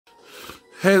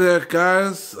Hey there,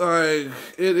 guys.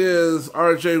 It is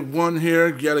RJ1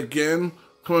 here yet again,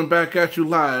 coming back at you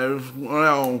live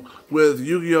with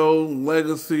Yu-Gi-Oh!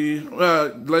 Legacy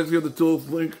of the Duelist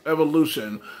Link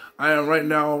Evolution. I am right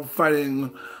now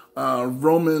fighting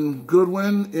Roman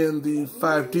Goodwin in the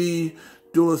 5D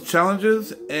Duelist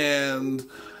Challenges, and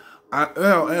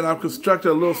I've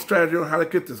constructed a little strategy on how to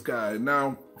get this guy.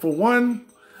 Now, for one,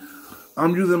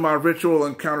 I'm using my Ritual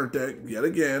Encounter deck yet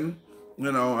again.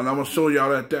 And I'm gonna show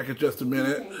y'all that deck in just a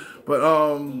minute. But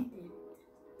I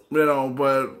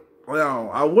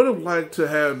would have liked to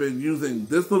have been using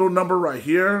this little number right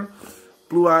here,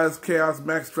 Blue Eyes Chaos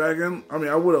Max Dragon. I mean,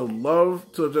 I would have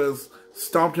loved to just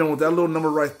stomp him with that little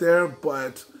number right there,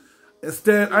 but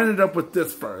instead I ended up with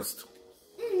this first.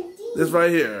 This right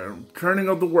here, Turning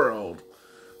of the World.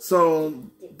 So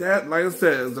that, like I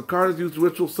said, the card is used to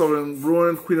ritual summon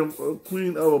Ruin,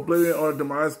 Queen of Oblivion, or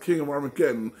Demise, King of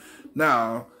Armageddon.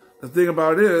 Now, the thing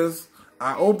about it is,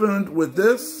 I opened with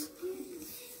this,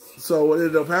 so what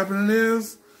ended up happening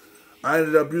is, I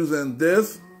ended up using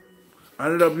this. I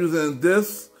ended up using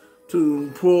this to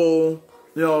pull,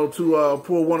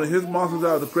 pull one of his monsters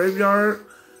out of the graveyard,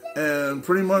 and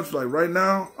pretty much, like right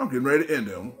now, I'm getting ready to end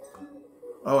him.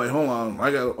 Oh wait, hold on.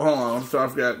 Hold on. Sorry, I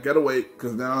forgot. Gotta wait,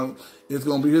 because now it's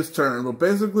gonna be his turn. But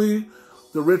basically,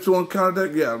 the Ritual Encounter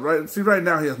deck, yeah, right. See, right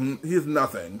now he has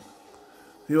nothing.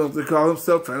 He wants to call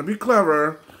himself trying to be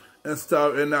clever and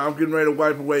stuff, and now I'm getting ready to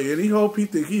wipe away any hope he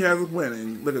thinks he has of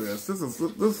winning. Look at this. This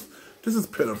is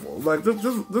pitiful. Like this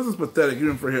is pathetic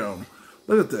even for him.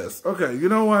 Look at this. Okay, you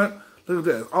know what? Look at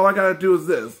this. All I gotta do is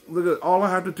this. Look at all I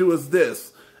have to do is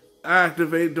this.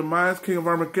 Activate Demise, King of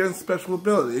Armageddon special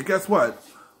ability. And guess what?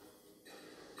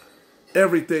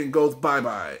 Everything goes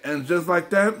bye-bye. And just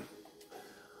like that,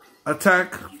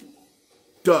 attack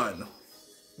done.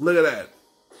 Look at that.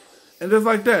 And just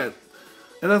like that.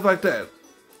 And just like that.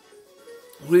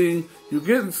 You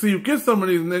get some of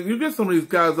these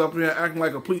guys up here acting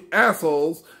like complete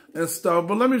assholes and stuff.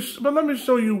 But let me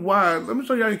show you why. Let me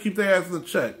show you how you keep their asses in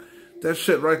check. That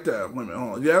shit right there. Wait a minute,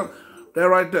 hold on. Yeah, that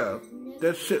right there.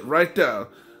 That shit right there.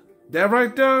 That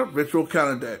right there, Ritual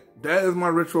Counter deck. That is my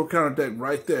Ritual Counter deck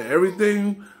right there.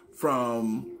 Everything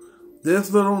from this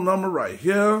little number right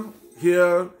here,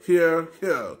 here.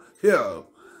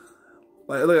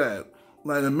 Like, look at that.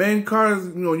 Like, the main cards,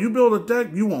 you build a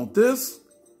deck, you want this.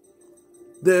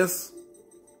 Definitely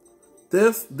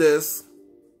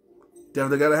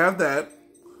gotta have that.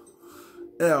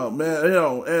 And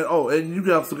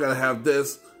you also gotta have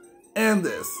this and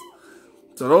this.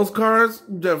 So those cards,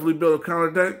 definitely build a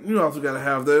counter deck. You also gotta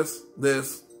have this,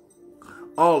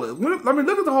 all this. I mean,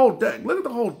 look at the whole deck. Look at the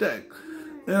whole deck.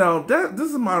 This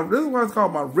is why it's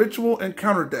called my Ritual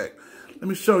Encounter deck. Let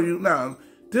me show you now.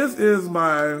 This is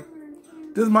my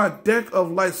deck of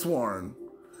Lightsworn.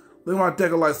 Look at my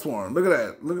deck of Lightsworn. Look at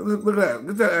that. Look at that.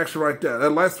 Look at that action right there.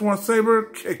 That Lightsworn Saber,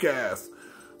 kick ass.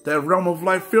 That Realm of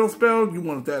Light field spell, you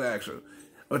wanted that action.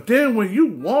 But then when you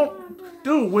want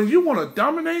to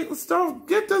dominate and stuff,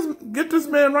 get this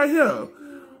man right here.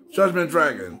 Judgment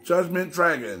Dragon.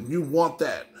 You want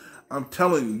that. I'm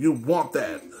telling you, you want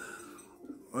that.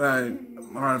 Alright,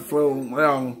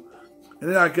 and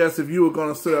then I guess if you were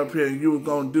gonna sit up here and you were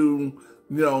gonna do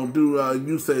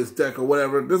Yusei's deck or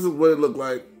whatever, this is what it looked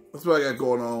like. That's what I got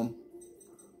going on.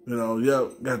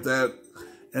 Yep, got that.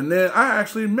 And then I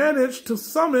actually managed to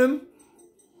summon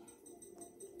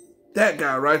that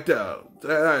guy right there.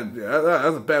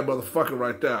 That's a bad motherfucker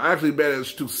right there. I actually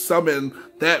managed to summon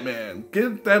that man.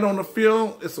 Get that on the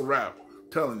field, it's a wrap.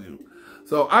 I'm telling you.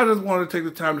 So I just wanted to take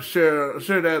the time to share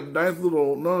that nice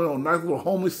little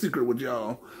homely secret with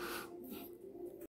y'all.